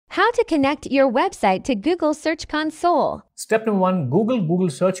How to connect your website to Google Search Console. Step number 1, Google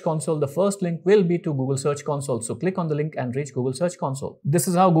Search Console. The first link will be to Google Search Console. So click on the link and reach Google Search Console. This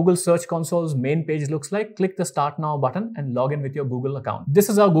is how Google Search Console's main page looks like. Click the Start Now button and log in with your Google account. This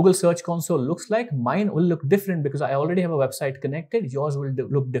is how Google Search Console looks like. Mine will look different because I already have a website connected. Yours will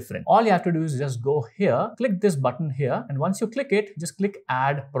look different. All you have to do is just go here, click this button here, and once you click it, just click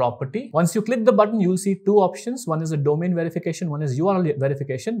Add Property. Once you click the button, you'll see two options. One is a domain verification, one is URL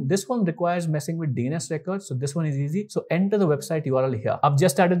verification. This one requires messing with DNS records, so this one is easy. So enter the website URL here. I've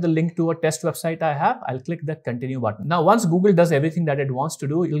just added the link to a test website I have. I'll click the continue button. Now, once Google does everything that it wants to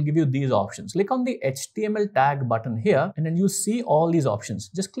do, it'll give you these options. Click on the HTML tag button here, and then you see all these options.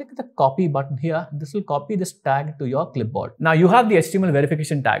 Just click the copy button here. This will copy this tag to your clipboard. Now, you have the HTML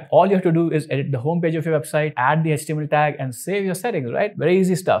verification tag. All you have to do is edit the home page of your website, add the HTML tag, and save your settings, right? Very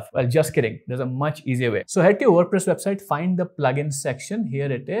easy stuff. Well, just kidding. There's a much easier way. So head to your WordPress website, find the plugins section.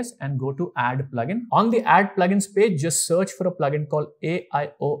 Here it is, and go to Add Plugin. On the Add Plugins page, just search for a plugin called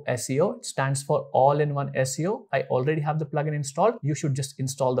AIO SEO. It stands for All-in-One SEO. I already have the plugin installed. You should just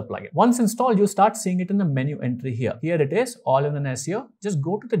install the plugin. Once installed, you start seeing it in the menu entry here. Here it is, All-in-One SEO. Just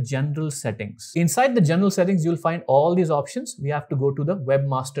go to the general settings. Inside the general settings, you'll find all these options. We have to go to the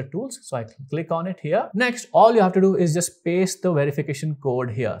Webmaster Tools. So I click on it here. Next, all you have to do is just paste the verification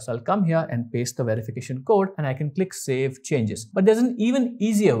code here. So I'll come here and paste the verification code, and I can click Save Changes. But there's an even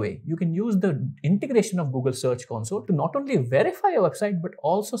easier way. You can use the integration of Google Search Console to not only verify your website, but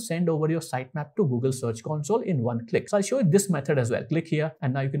also send over your sitemap to Google Search Console in one click. So I'll show you this method as well. Click here,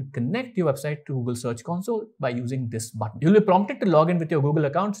 and now you can connect your website to Google Search Console by using this button. You'll be prompted to log in with your Google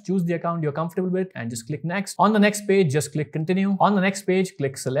account. Choose the account you're comfortable with and just click Next. On the next page, just click Continue. On the next page,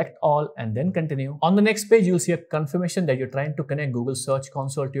 click Select All and then Continue. On the next page, you'll see a confirmation that you're trying to connect Google Search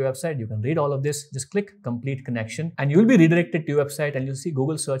Console to your website. You can read all of this. Just click Complete Connection, and you'll be redirected to your website, and you'll see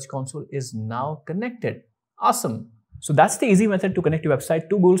Google Search Console is now connected. Awesome. So that's the easy method to connect your website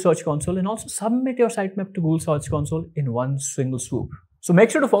to Google Search Console and also submit your sitemap to Google Search Console in one single swoop. So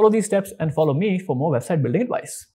make sure to follow these steps and follow me for more website building advice.